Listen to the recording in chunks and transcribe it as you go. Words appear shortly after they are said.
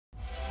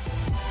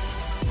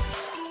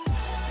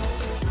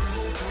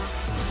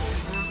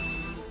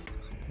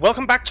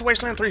Welcome back to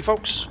Wasteland 3,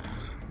 folks.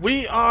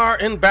 We are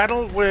in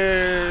battle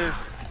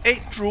with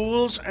 8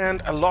 Drools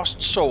and a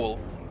lost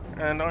soul.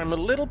 And I'm a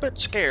little bit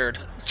scared,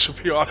 to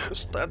be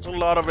honest. That's a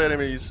lot of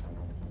enemies.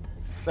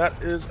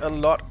 That is a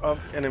lot of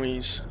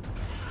enemies.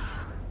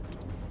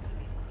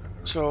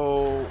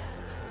 So,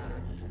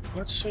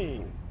 let's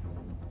see.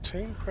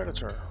 Tame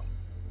Predator.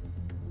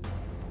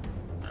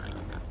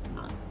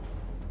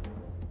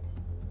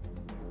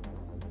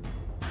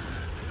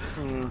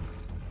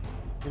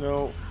 You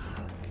know,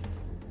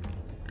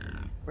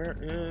 where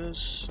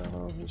is...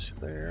 oh, he's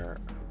there.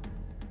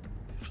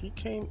 If he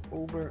came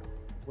over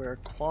where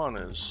Quan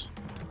is...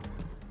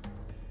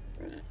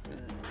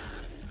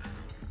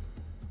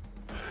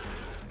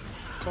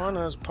 Quan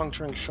has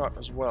puncturing shot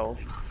as well.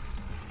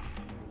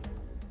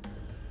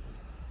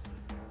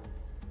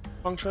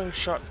 Puncturing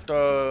shot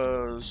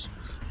does...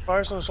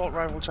 fires an assault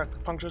rifle attack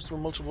that punctures through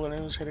multiple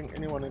enemies, hitting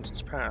anyone in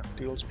its path.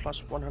 Deals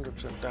plus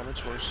 100%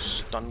 damage versus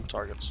stun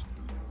targets.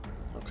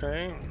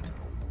 Okay.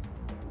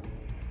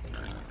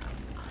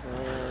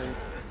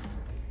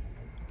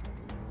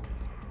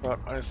 But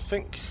I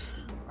think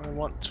I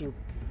want to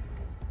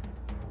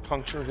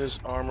puncture his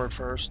armor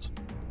first.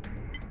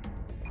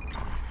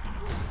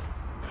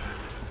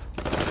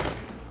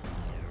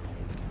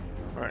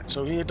 Alright,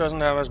 so he doesn't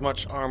have as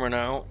much armor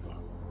now.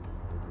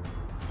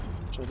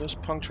 So this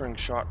puncturing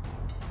shot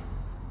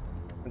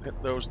can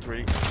hit those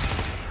 3.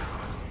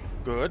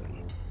 Good.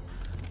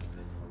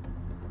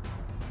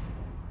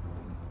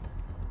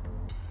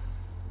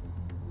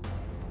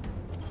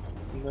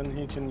 And then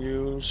he can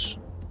use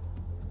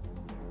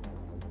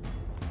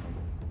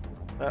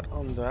that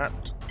on that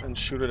and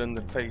shoot it in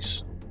the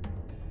face.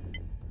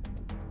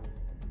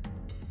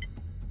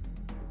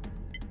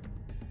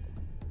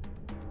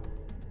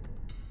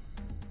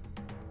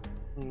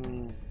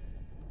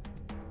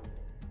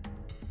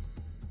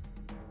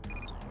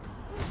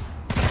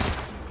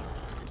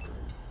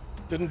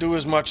 Didn't do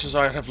as much as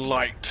I'd have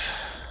liked.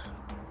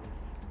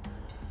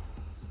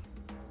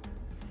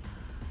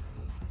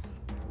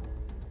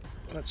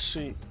 Let's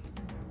see.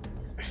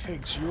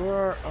 Higgs, you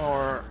are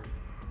our...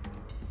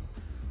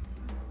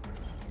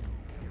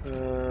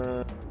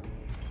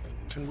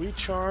 can we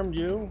charm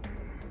you?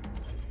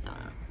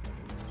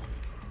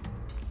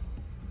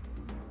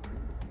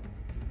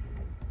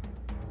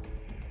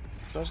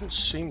 Doesn't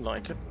seem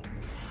like it.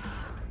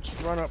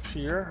 Let's run up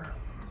here.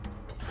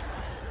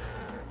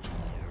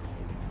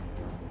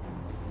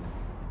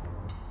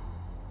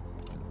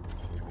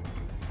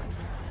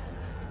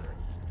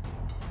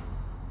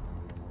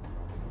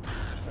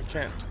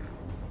 Can't.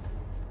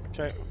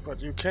 Okay, but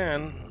you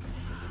can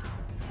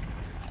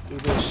do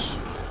this.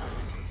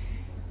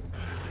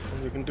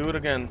 And you can do it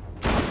again.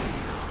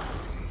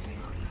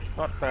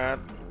 Not bad.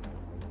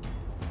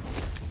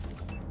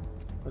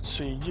 Let's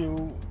see,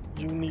 you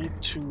need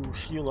to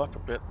heal up a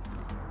bit.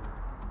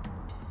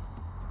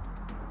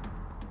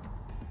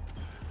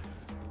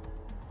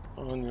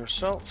 On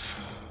yourself.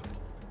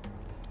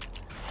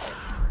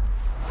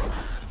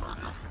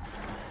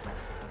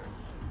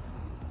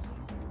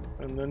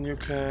 And then you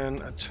can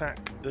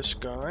attack this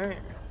guy.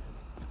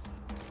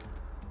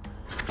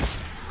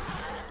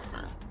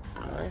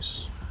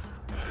 Nice.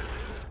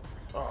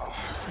 Oh,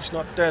 he's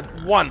not dead.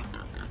 1!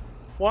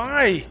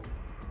 Why?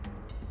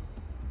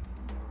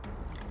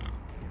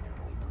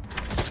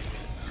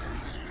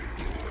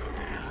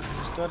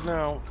 He's dead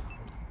now.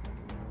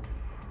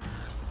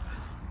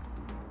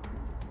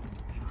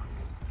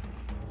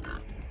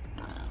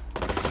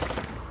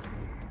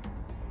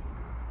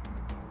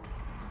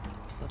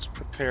 Let's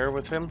prepare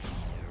with him.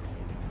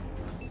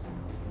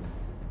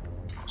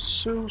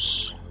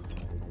 Seuss.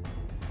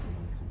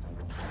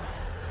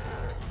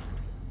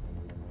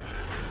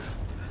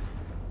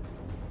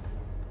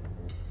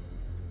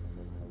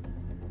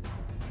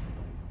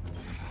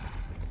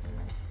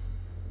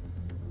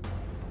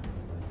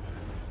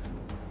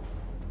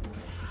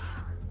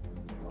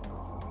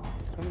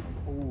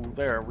 Oh,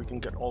 there, we can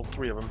get all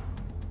 3 of them.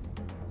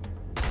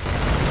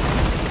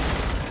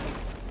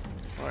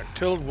 Alright,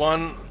 killed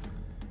 1.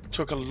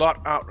 Took a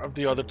lot out of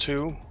the other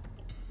 2.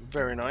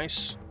 Very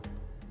nice.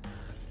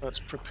 Let's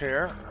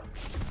prepare.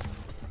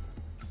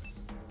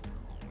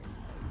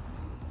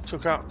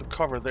 Took out the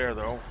cover there,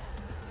 though.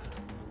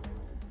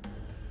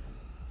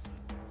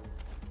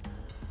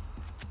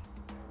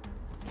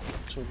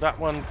 So that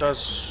one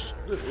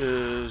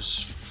is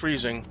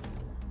freezing.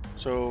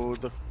 So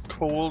the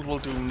cold will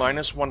do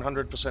minus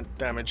 100%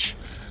 damage.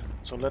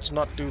 So let's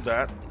not do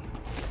that.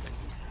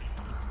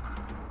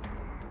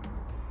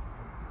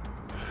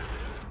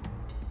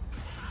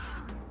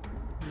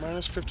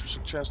 Minus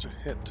 50% chance to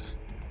hit.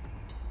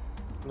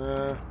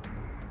 Nah.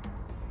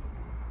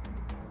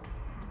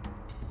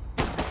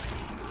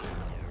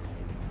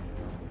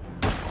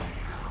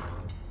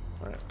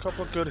 Alright, a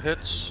couple of good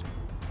hits.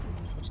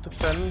 Let's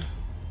defend.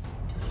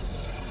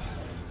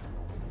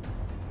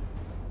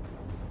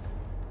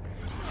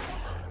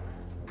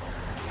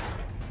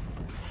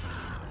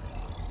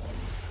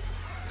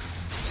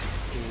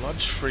 Blood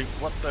shriek,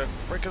 what the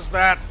frick is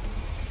that?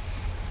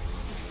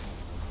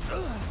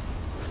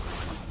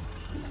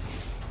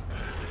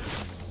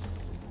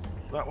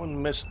 that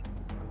one missed,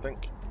 I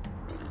think.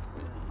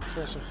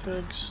 Professor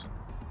Higgs.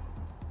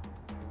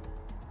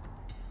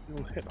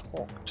 You'll hit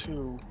Hawk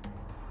too.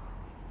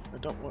 I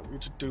don't want you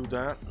to do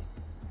that.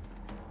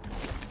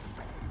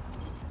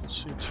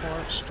 Let's see,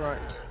 Torrent Strike.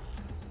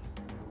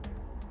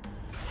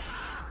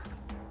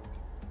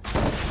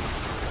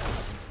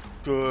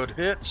 Good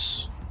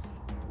hits.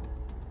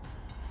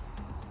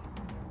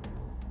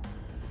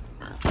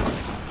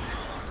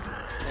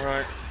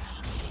 Alright.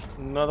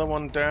 Another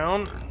one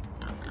down.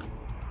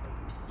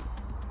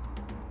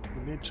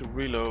 We need to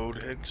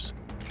reload, Higgs.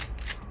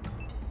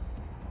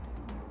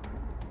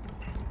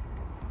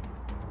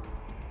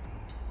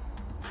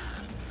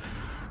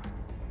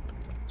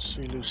 Let's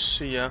see,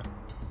 Lucia.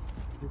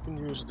 You can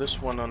use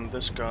this one on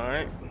this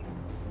guy.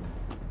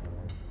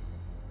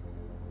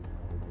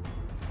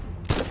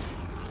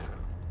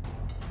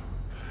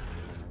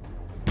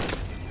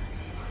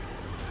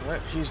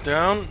 Alright, he's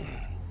down.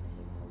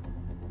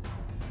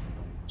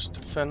 Let's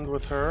defend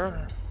with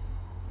her.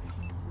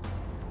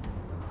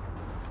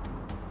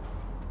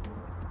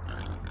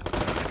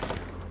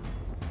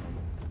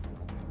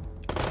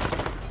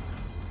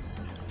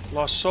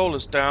 Lost Soul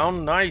is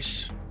down.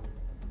 Nice.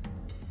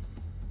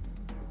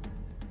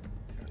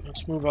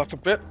 Let's move up a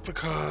bit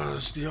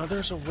because the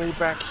others are way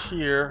back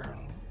here.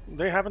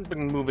 They haven't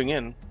been moving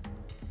in,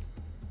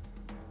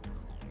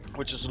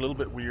 which is a little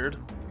bit weird.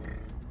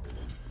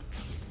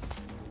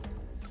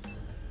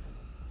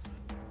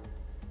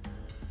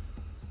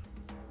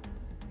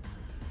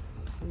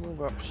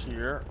 Move up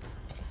here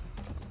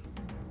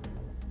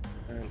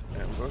and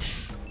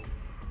ambush.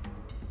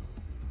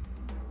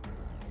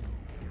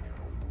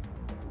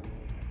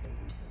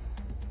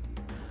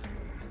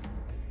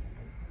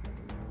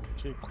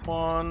 Okay,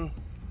 Quan.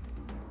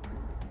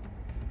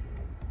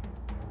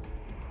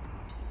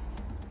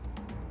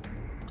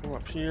 Come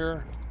up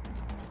here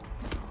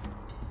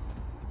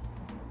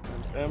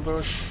and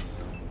ambush,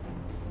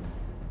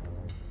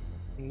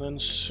 and then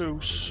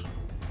Seuss.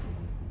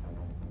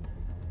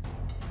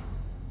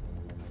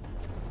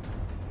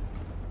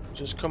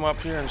 Just come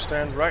up here and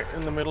stand right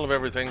in the middle of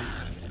everything.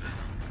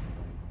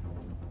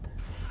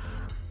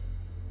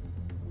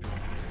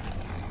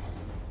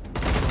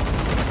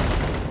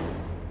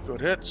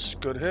 Good hits,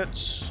 good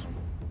hits.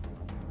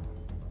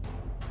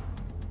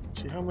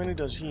 See, how many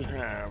does he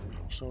have?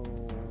 So,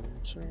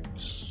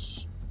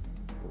 6,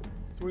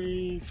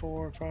 3,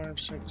 4, 5,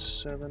 6,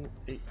 7,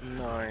 8,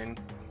 9.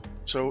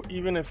 So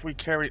even if we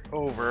carry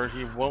over,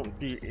 he won't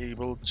be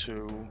able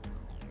to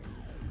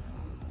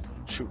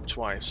shoot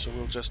twice, so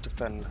we'll just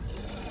defend.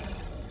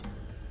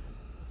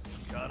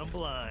 Got him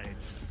blind.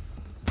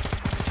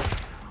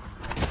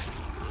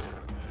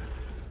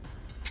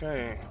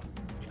 Okay.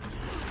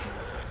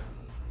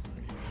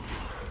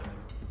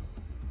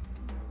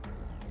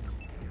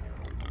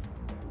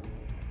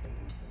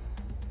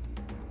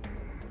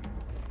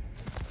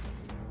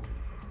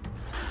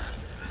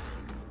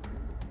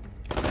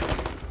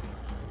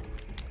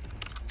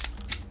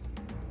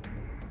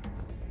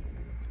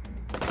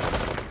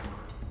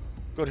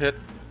 Good hit.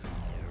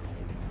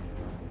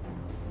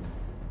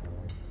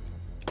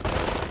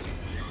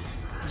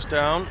 He's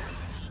down.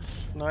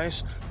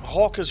 Nice.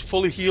 Hawk is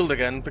fully healed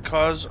again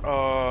because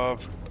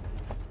of...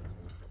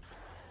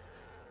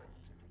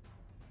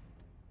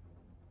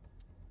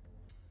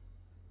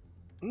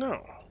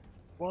 No.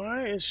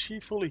 Why is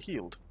she fully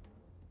healed?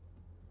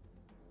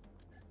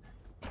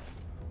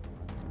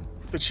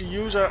 Did she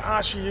use a...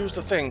 Ah, she used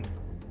a thing.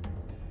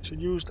 She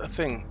used a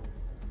thing.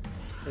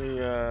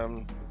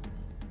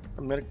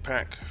 A medic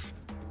pack.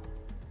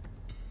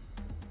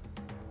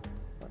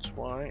 That's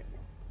why.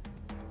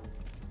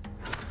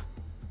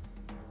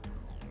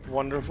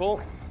 Wonderful.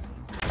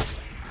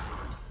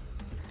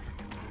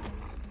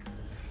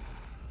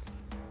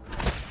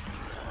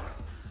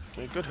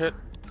 Okay, good hit.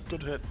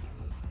 Good hit.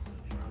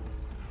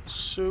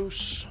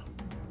 Seuss.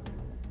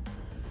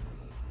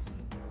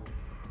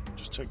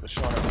 Just take the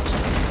shot at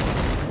this.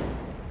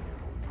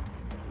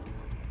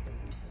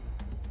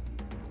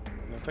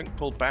 And I think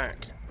pull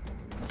back.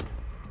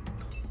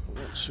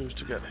 Want Seuss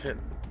to get hit.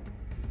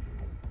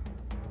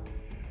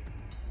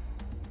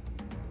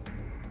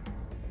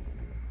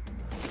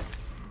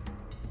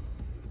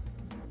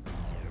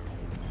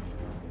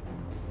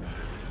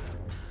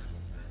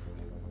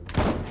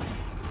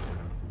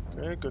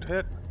 Okay, good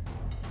hit.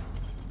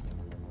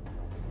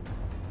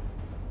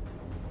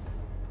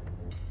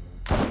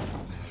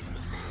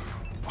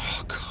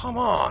 Oh, come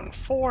on!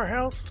 4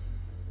 health?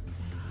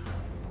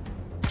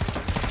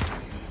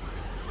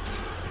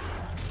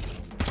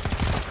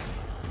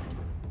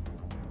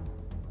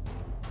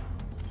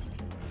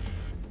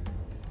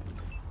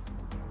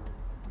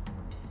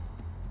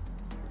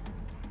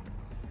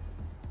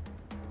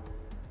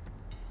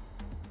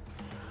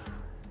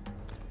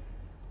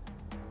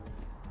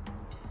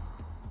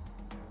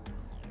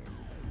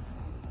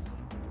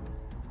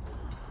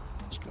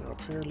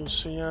 Up here,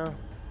 Lucia.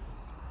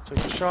 Take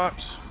a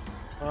shot.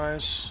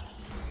 Nice.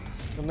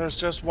 And there's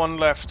just one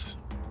left.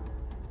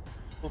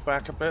 Pull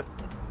back a bit.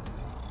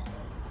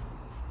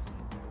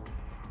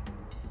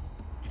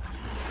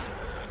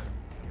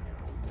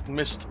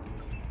 Missed.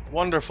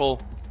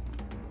 Wonderful.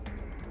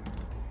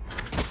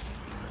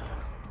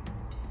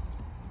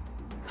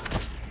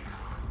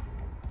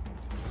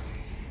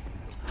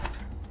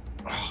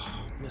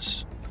 Oh,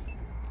 miss.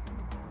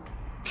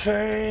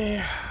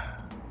 Okay.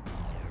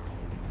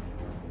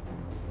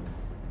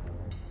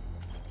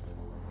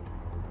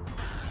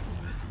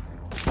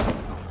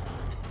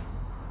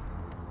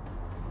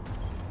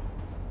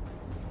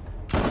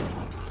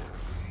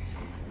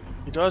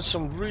 He does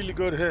some really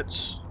good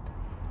hits.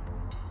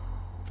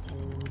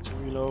 Need to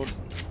reload.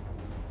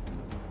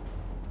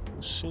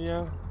 See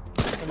ya.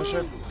 Finish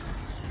it.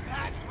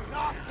 That was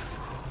awesome.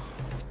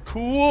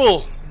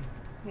 Cool!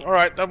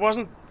 Alright, that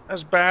wasn't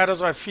as bad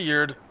as I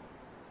feared.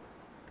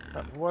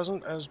 That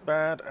wasn't as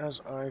bad as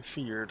I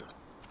feared.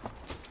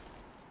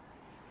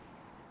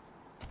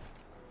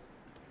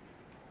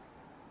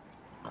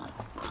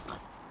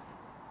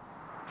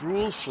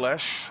 Drool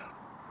flesh.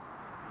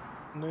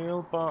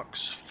 Nail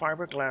box.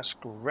 Fiberglass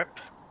grip.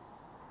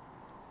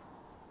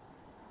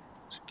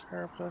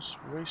 Carapace.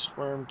 Waste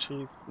worm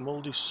teeth.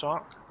 Moldy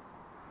sock.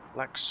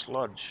 Black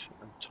sludge.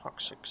 And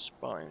toxic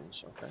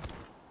spines. Okay.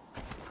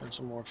 And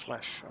some more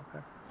flesh.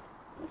 Okay.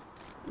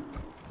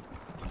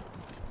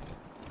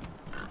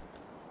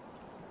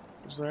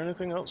 Is there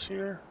anything else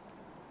here?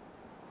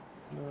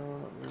 No,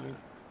 not really.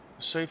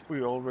 The safe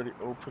we already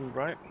opened,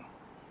 right?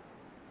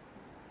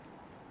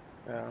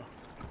 Yeah.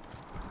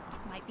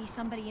 Might be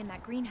somebody in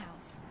that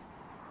greenhouse.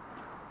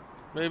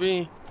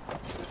 Maybe.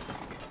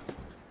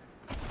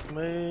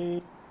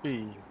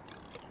 Maybe.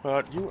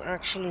 But you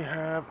actually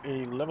have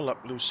a level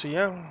up,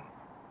 Lucia.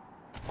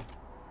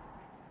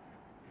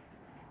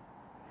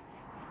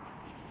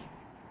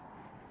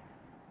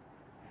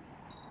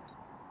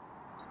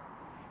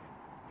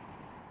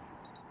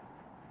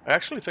 I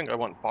actually think I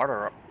want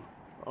barter up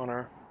on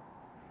her.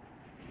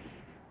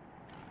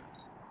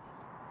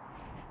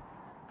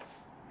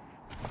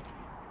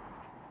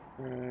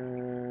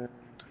 And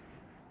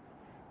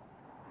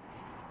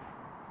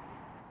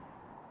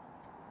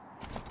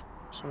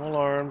small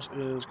arms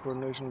is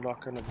coordination,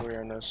 luck, and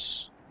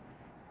awareness.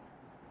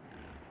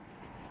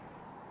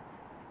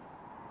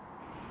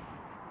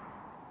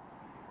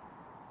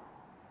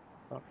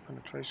 Luck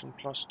penetration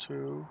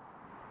 +2.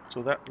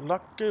 So that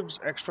luck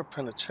gives extra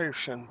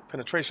penetration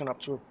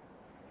up to a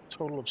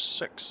total of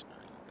 6.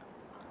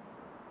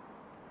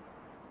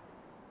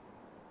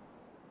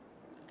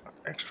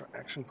 Extra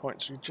action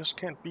points. You just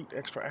can't beat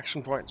extra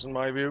action points in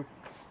my view.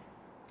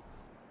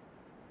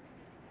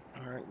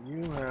 Alright,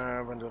 you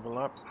have a level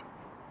up.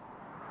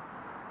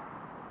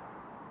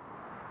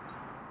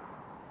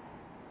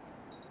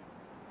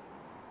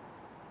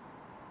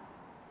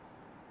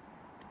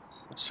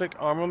 Let's take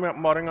armament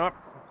modding up.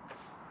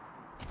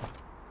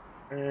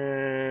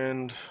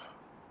 And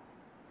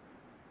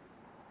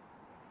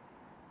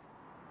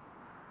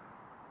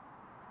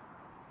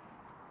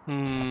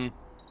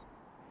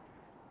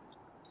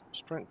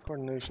strength,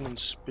 coordination, and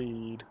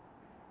speed.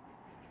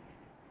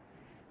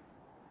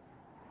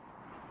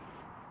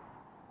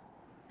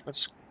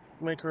 Let's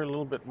make her a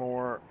little bit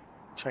more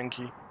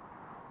tanky.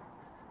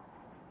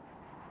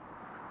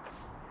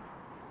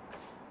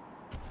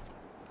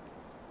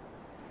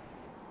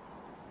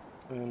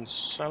 And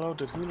Salo,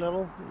 did he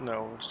level?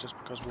 No, it's just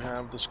because we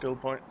have the skill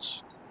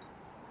points.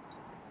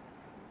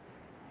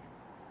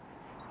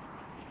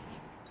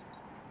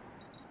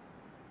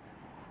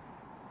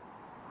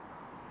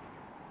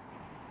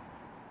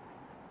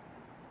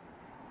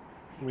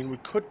 I mean, we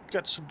could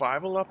get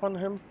survival up on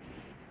him.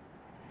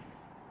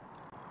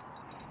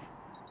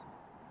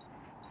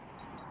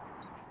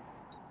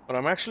 But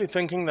I'm actually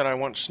thinking that I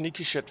want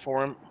sneaky shit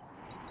for him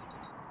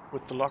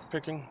with the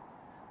lockpicking.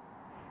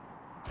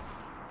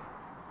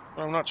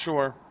 But I'm not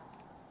sure.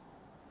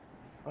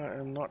 I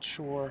am not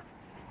sure.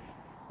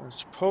 I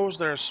suppose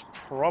there's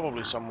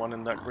probably someone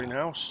in that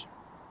greenhouse.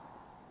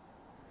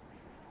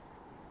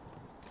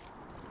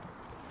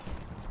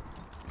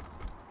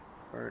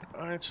 Bird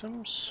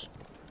items.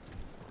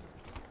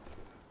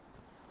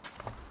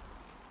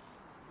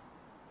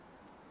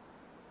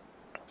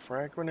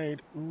 Frag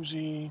grenade,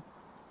 Uzi,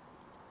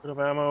 bit of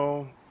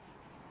ammo,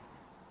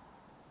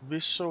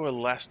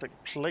 viscoelastic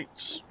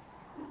plates,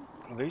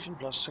 evasion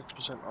plus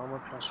 6%,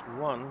 armor plus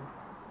 1.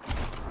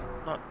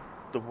 Not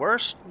the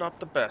worst, not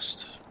the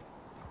best.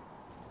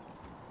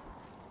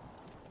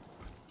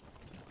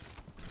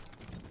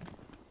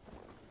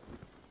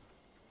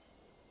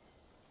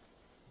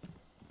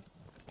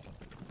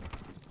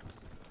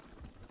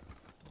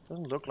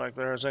 Doesn't look like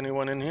there's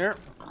anyone in here.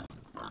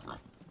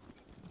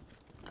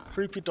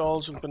 Creepy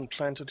dolls have been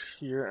planted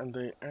here and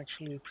they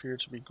actually appear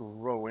to be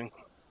growing.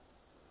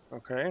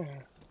 Okay.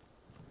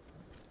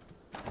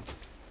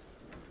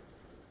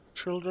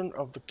 Children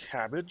of the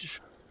cabbage.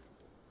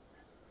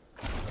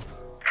 I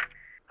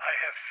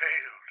have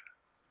failed.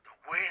 The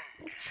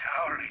wind is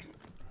howling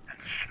and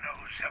the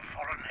snows have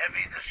fallen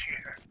heavy this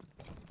year.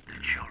 The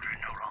children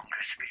no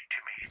longer speak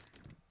to me.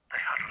 They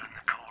huddle in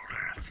the cold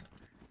earth,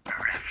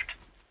 bereft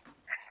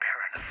and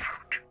barren of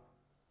fruit.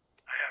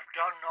 I have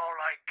done all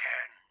I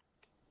can.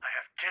 I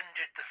have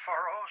tended the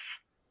furrows,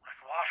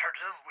 I've watered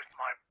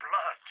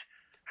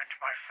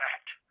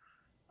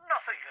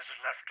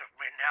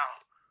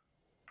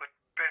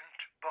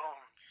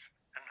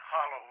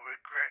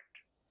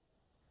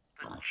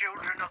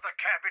children of the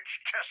cabbage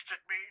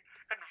tested me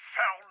and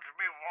found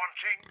me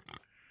wanting.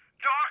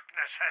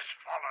 Darkness has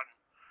fallen.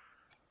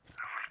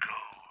 I will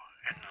go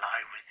and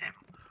lie with them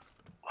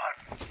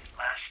one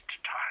last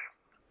time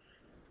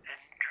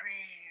and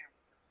dream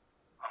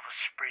of a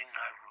spring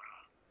I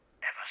will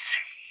never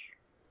see.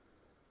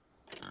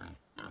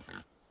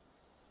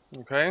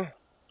 Okay.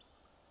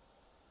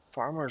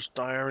 Farmer's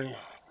Diary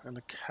and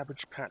the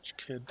Cabbage Patch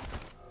Kid.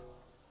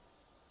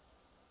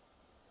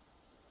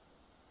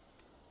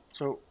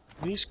 So,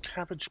 these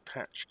Cabbage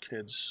Patch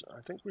Kids,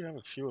 I think we have a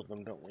few of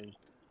them, don't we?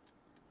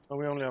 Oh,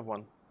 we only have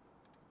one.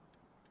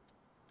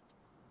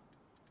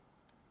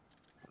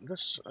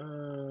 This,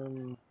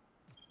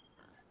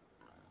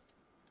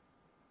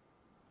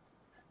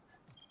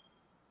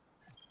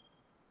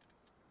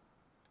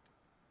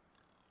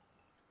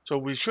 so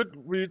we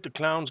should read the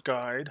Clown's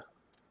Guide.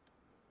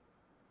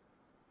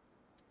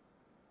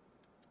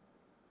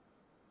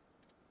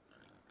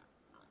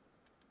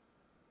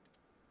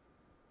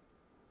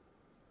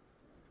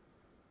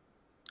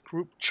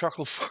 Group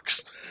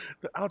Chucklefucks.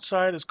 The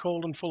outside is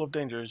cold and full of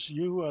dangers.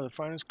 You are the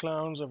finest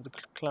clowns of the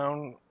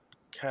Clown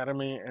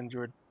Academy, and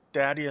your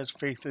daddy has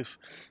faith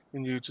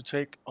in you to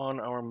take on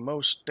our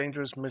most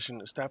dangerous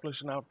mission.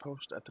 Establish an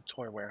outpost at the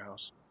toy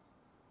warehouse.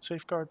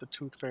 Safeguard the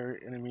Tooth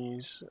Fairy.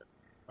 Enemies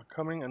are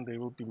coming, and they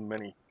will be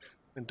many.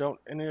 And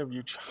don't any of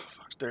you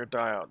chucklefucks dare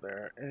die out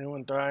there.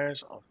 Anyone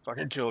dies, I'll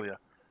fucking kill you.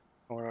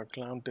 Or our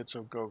clown did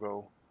so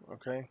go-go.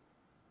 Okay?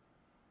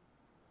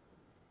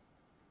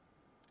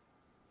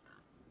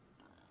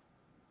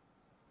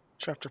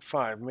 Chapter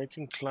 5,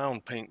 Making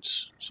Clown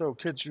Paints. So,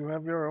 kids, you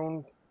have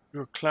your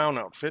clown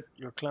outfit,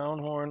 your clown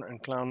horn,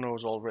 and clown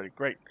nose already.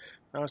 Great.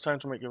 Now it's time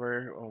to make your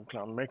very own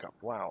clown makeup.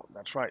 Wow,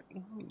 that's right.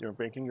 You're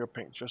making your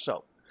paints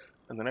yourself.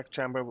 And the next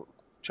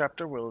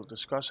chapter will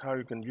discuss how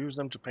you can use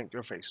them to paint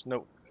your face.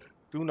 Note,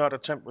 do not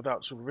attempt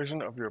without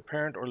supervision of your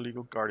parent or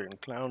legal guardian.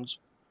 Clowns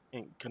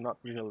Inc.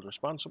 cannot be held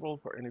responsible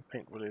for any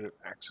paint-related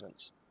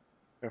accidents.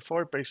 There are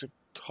 4 basic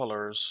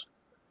colors.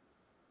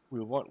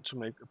 We'll want to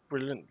make a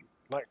brilliant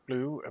light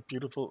blue, a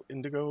beautiful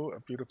indigo, a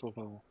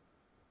beautiful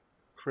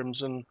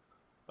crimson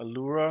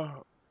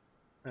allura,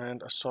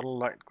 and a subtle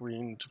light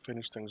green to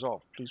finish things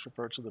off. Please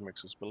refer to the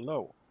mixes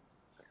below.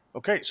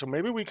 Okay, so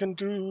maybe we can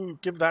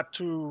give that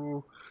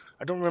to,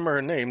 I don't remember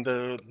her name,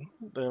 the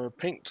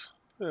paint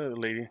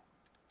lady.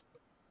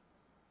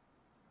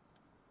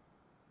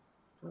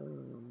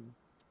 And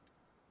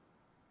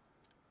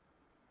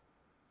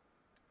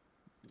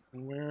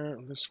where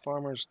this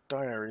Farmer's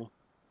Diary?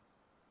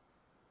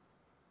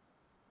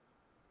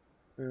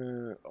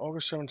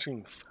 August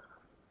 17th.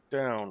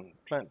 Down.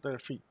 Plant their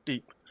feet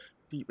deep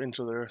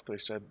into the earth, they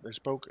said. They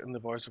spoke in the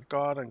voice of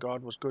God, and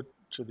God was good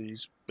to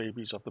these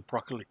babies of the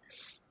broccoli.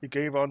 He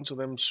gave unto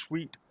them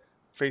sweet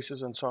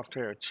faces and soft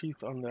hair,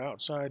 teeth on the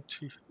outside,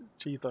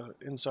 teeth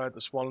inside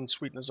the swollen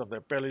sweetness of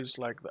their bellies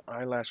like the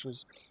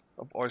eyelashes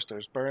of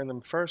oysters. Bury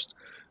them first,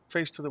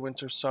 face to the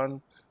winter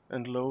sun,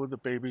 and lo, the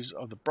babies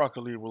of the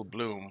broccoli will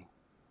bloom.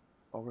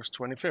 August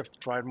 25th,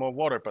 tried more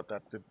water, but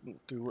that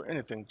didn't do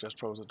anything, just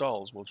froze the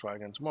dolls. We'll try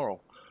again tomorrow.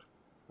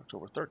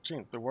 October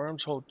 13th, the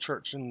worms hold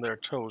church in their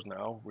toes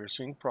now. We're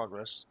seeing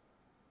progress.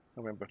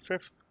 November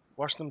 5th,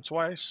 wash them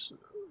twice,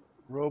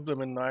 robe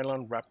them in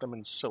nylon, wrap them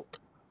in silk.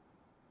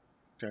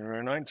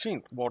 January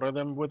 19th, water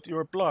them with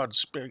your blood,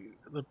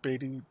 the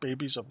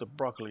babies of the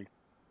broccoli.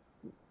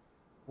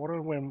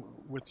 Water them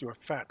with your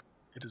fat.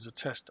 It is a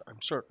test,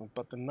 I'm certain,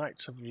 but the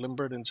nights have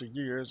limbered into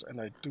years, and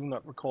I do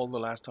not recall the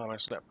last time I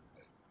slept.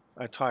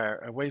 I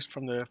tire, I waste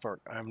from the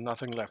effort, I have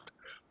nothing left,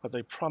 but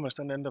they promised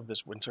an end of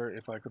this winter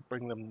if I could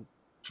bring them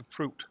to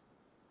fruit.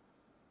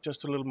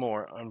 Just a little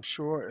more, I'm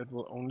sure it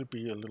will only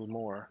be a little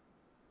more.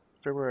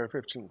 February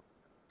 15th,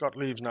 got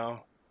leaves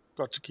now,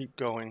 got to keep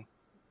going.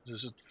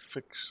 This is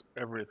fix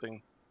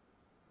everything.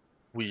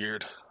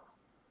 Weird.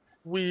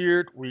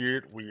 Weird,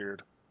 weird,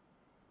 weird.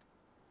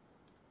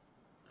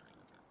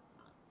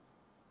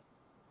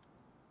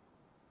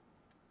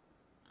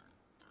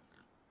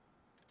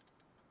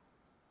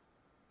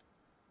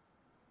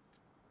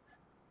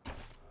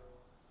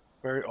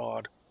 Very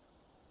odd.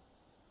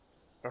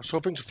 I was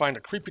hoping to find a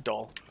creepy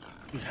doll.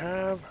 We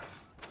have...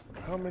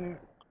 How many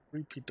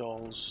creepy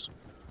dolls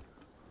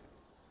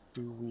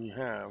do we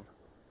have?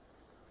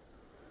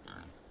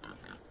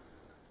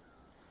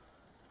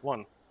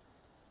 1.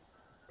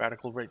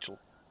 Radical Rachel.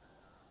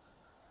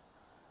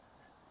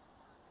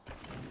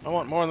 I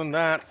want more than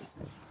that.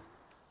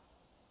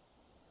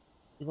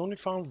 We've only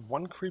found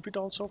 1 creepy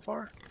doll so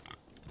far?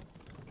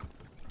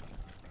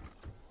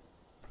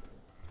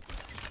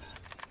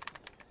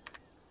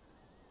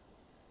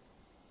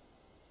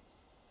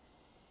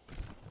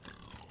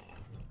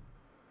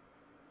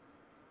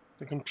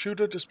 The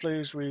computer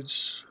displays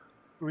reads,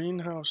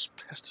 greenhouse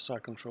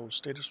pesticide control,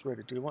 status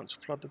ready. Do you want to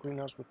flood the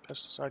greenhouse with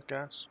pesticide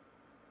gas?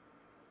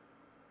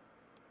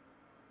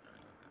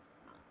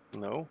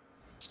 No.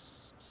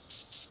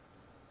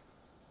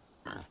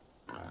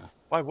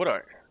 Why would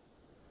I?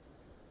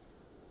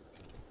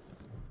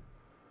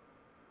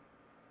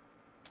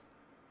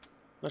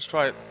 Let's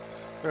try it.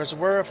 There's a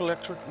whir of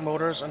electric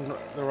motors and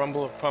the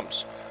rumble of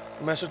pumps.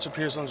 A message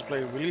appears on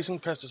display. Releasing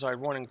pesticide.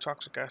 Warning.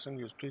 Toxic gas in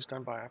use. Please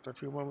stand by. After a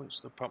few moments,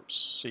 the pumps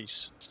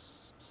cease.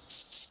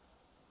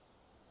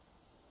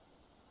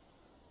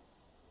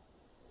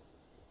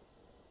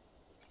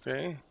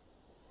 Okay.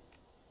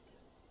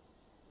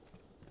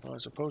 Well, I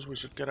suppose we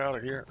should get out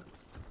of here.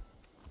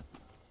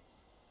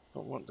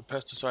 Don't want the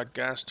pesticide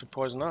gas to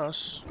poison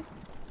us.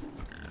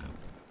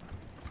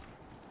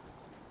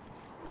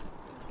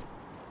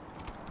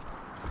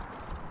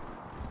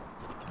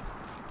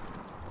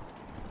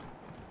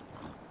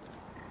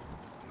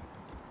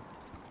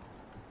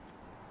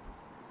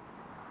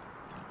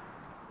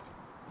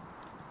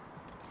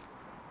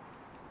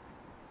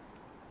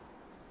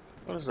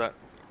 What is that?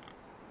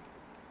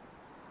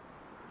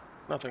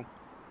 Nothing.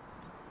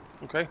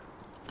 Okay.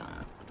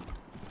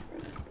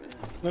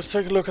 Let's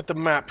take a look at the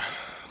map.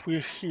 We're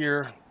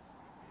here.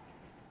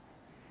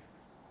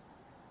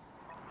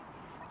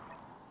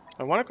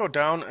 I want to go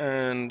down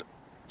and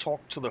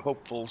talk to the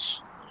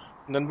hopefuls.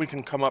 And then we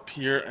can come up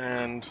here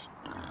and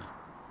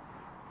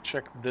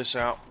check this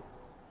out.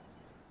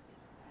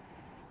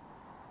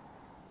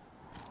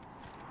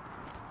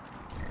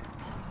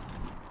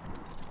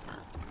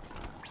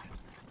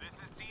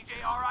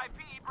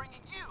 RIP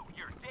bringing you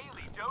your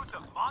daily dose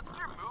of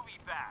monster movie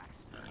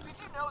facts. Did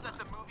you know that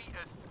the movie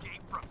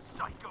Escape from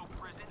Psycho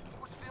Prison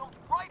was filmed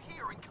right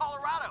here in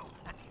Colorado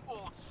at the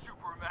old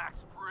Supermax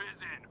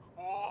prison?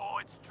 Oh,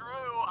 it's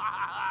true.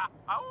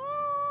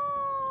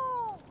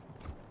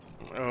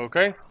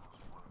 Okay.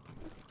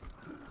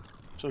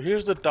 So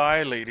here's the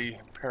die lady,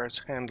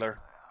 Paris Handler.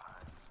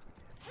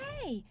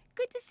 Hey,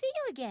 good to see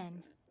you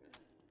again.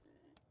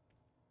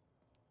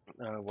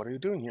 What are you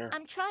doing here?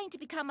 I'm trying to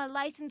become a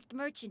licensed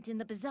merchant in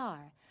the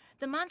bazaar.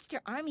 The monster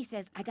army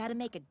says I gotta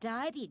make a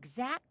dye the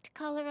exact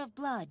color of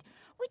blood,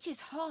 which is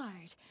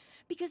hard,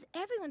 because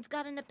everyone's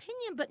got an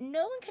opinion, but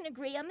no one can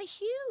agree on the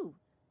hue.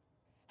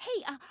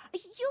 Hey,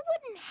 you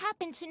wouldn't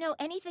happen to know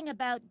anything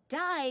about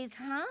dyes,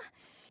 huh?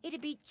 It'd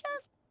be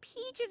just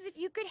peaches if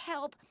you could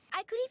help.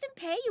 I could even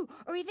pay you,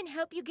 or even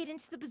help you get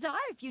into the bazaar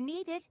if you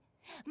need it.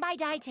 My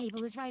dye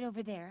table is right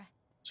over there.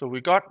 So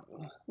we got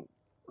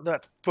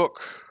that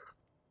book.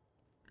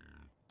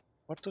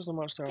 What does the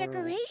monster...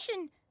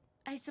 Decoration,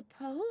 I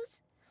suppose?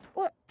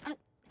 Or,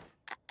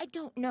 I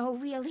don't know,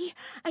 really.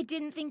 I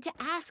didn't think to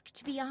ask,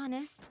 to be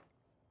honest.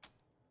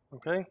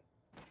 Okay.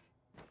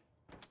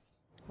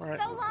 All right.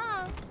 So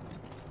long!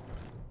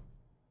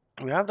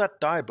 We have that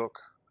dye book.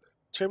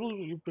 The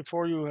table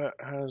before you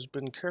has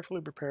been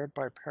carefully prepared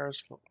by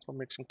Paris for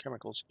mixing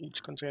chemicals.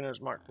 Each container is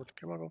marked with the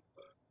chemical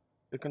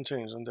it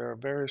contains, and there are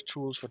various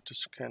tools for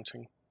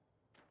decanting.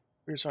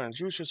 Read signs.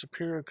 Use your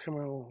superior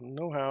chemical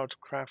know-how to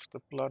craft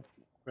the blood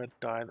red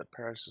dye that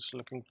Paris is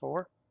looking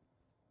for.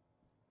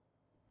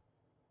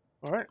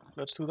 Alright,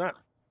 let's do that.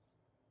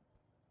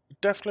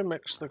 Definitely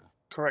mix the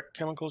correct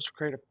chemicals to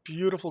create a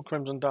beautiful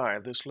crimson dye.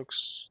 This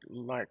looks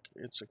like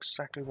it's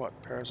exactly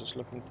what Paris is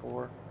looking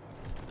for.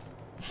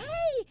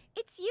 Hey,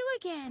 it's you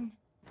again.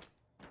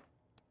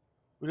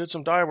 We did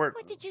some dye work.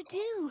 What did you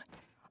do?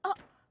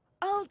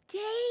 Oh,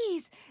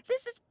 days!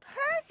 This is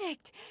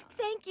perfect!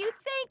 Thank you,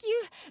 thank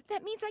you!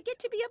 That means I get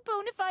to be a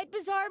bona fide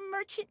bazaar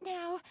merchant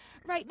now.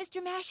 Right,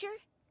 Mr. Masher?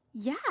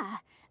 Yeah,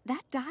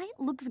 that dye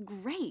looks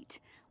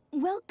great.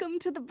 Welcome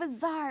to the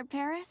bazaar,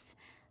 Paris.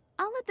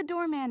 I'll let the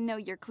doorman know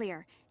you're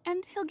clear,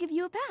 and he'll give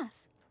you a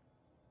pass.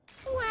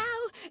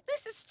 Wow,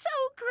 this is so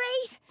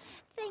great!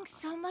 Thanks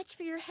so much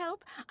for your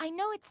help. I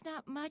know it's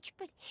not much,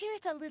 but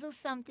here's a little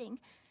something.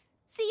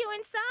 See you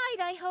inside,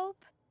 I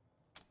hope.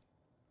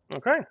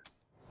 Okay.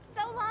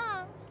 So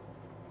long.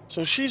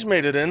 So she's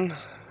made it in.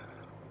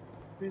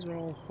 These are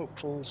all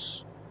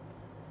hopefuls.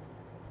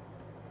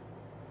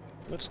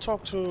 Let's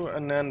talk to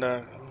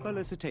Ananda.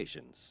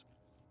 Felicitations.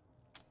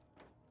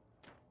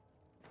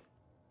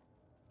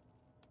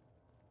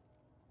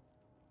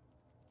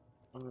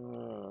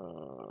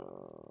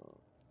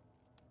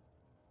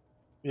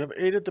 You have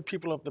aided the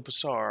people of the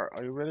bazaar.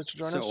 Are you ready to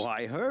join us? So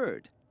I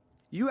heard.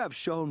 You have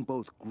shown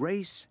both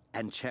grace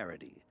and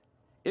charity.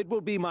 It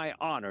will be my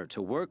honor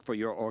to work for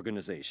your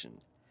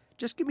organization.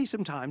 Just give me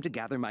some time to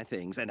gather my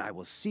things, and I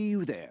will see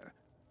you there.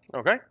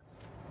 Okay.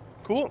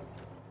 Cool.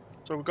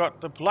 So we got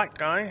the polite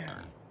guy.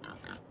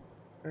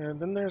 And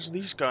then there's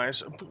these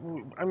guys.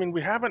 I mean,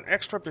 we have an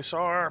extra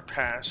bazaar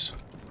pass.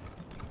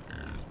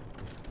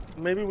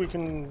 Maybe we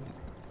can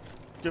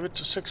give it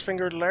to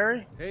Six-Fingered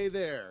Larry? Hey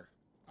there.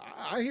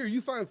 I hear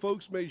you fine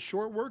folks made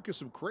short work of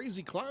some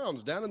crazy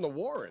clowns down in the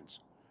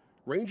Warrens.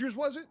 Rangers,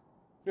 was it?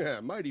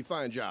 Yeah, mighty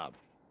fine job.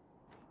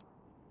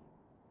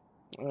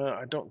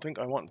 I don't think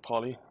I want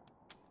Polly.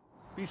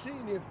 Be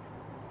seeing you.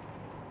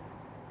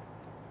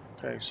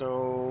 Okay,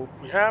 so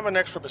we have an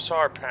extra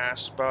bazaar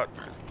pass, but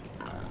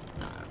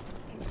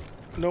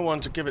no one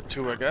to give it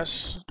to, I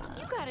guess.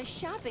 You got a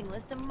shopping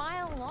list a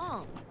mile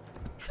long.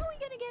 How are we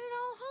gonna get it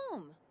all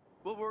home?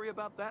 We'll worry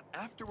about that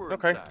afterwards.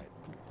 Okay.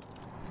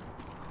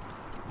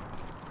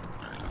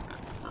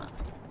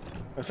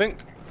 I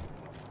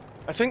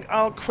think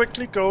I'll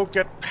quickly go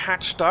get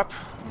patched up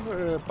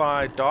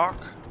by Doc.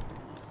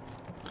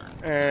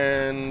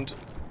 And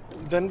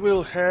then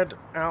we'll head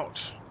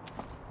out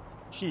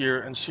here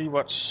and see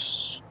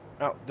what's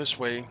out this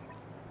way.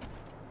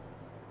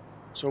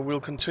 So we'll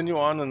continue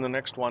on in the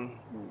next one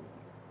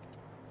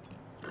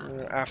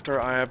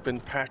after I have been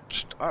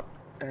patched up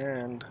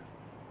and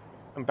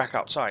I'm back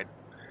outside.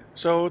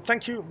 So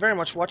thank you very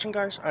much for watching,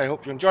 guys. I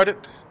hope you enjoyed it.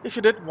 If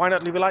you did, why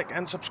not leave a like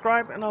and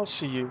subscribe, and I'll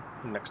see you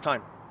next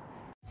time.